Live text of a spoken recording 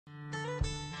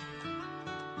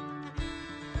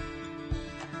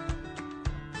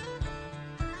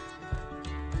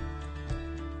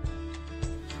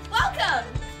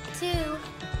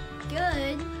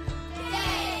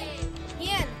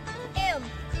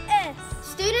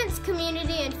parents,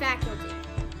 community, and faculty.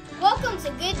 Welcome to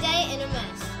Good Day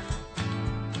NMS.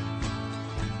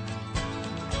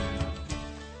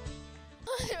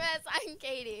 I'm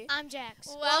Katie. I'm Jax.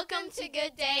 Welcome to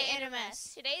Good Day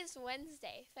NMS. Today is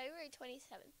Wednesday, February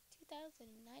 27th,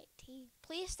 2019.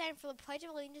 Please stand for the Pledge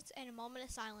of Allegiance and a moment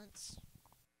of silence.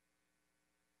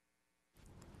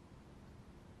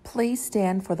 Please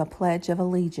stand for the Pledge of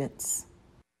Allegiance.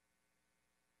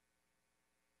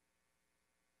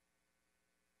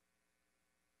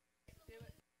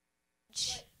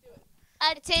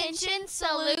 Attention,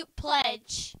 salute,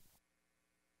 pledge.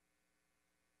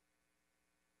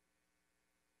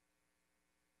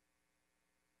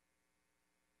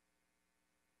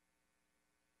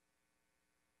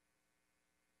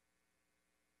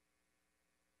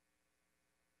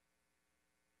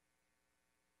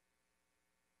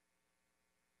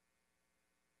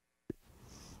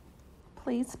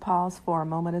 Please pause for a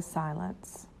moment of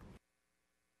silence.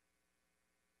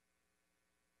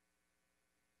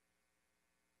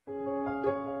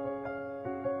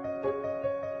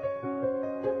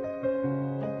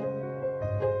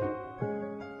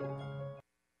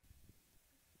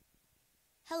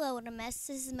 Hello, NMS.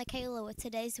 This is Michaela with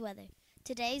today's weather.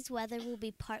 Today's weather will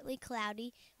be partly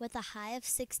cloudy with a high of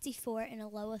 64 and a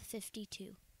low of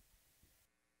 52.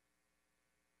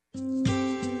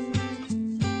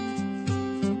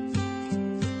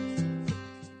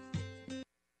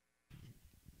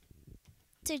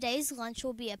 Today's lunch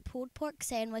will be a pulled pork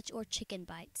sandwich or chicken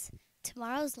bites.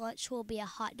 Tomorrow's lunch will be a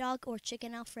hot dog or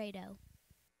chicken Alfredo.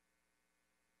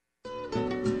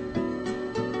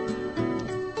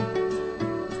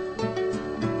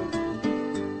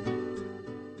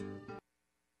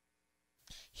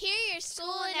 Here are your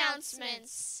school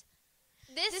announcements.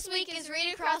 This week is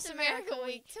Read Across America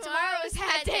Week. Tomorrow is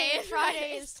Hat Day and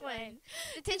Friday is Twin.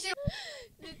 Detention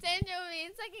will be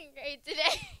in second grade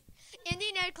today.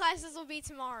 Indian Ed classes will be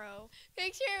tomorrow.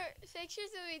 Pictures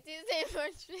will be Tuesday,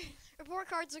 March 5th. Report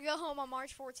cards will go home on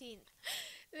March 14th.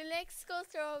 The next school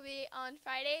store will be on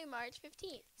Friday, March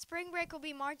 15th. Spring break will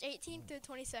be March 18th through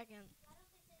 22nd.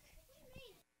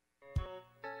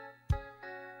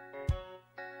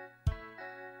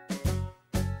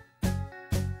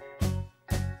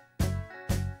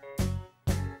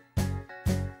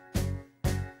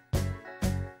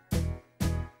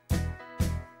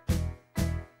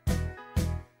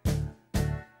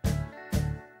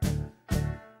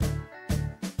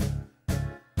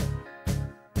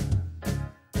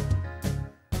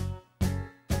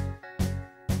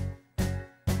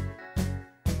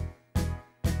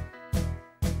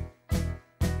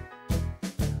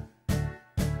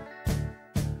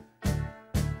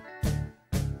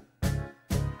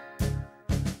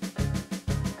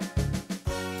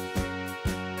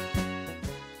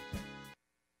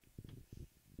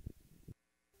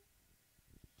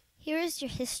 Here is your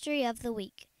history of the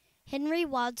week. Henry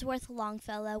Wadsworth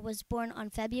Longfellow was born on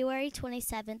February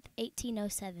 27,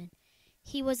 1807.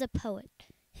 He was a poet.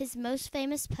 His most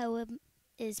famous poem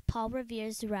is Paul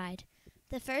Revere's Ride.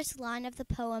 The first line of the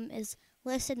poem is,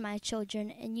 "Listen, my children,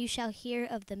 and you shall hear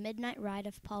of the midnight ride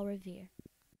of Paul Revere."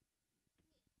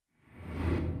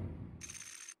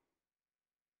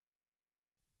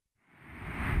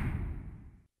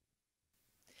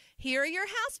 Here are your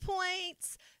house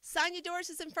points. Sonia Doris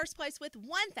is in first place with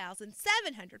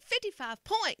 1,755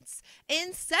 points.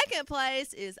 In second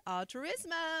place is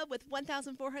Altruisma with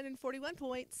 1,441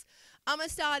 points.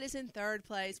 Amistad is in third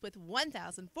place with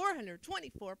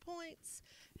 1,424 points.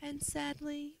 And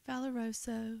sadly,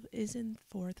 Valoroso is in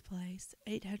fourth place,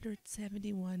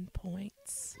 871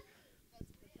 points.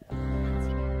 Happy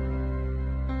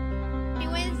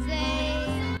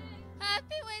Wednesday!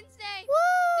 Happy Wednesday!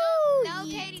 Woo! No,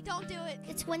 Katie, don't do it.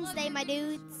 It's Wednesday, my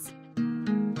dudes.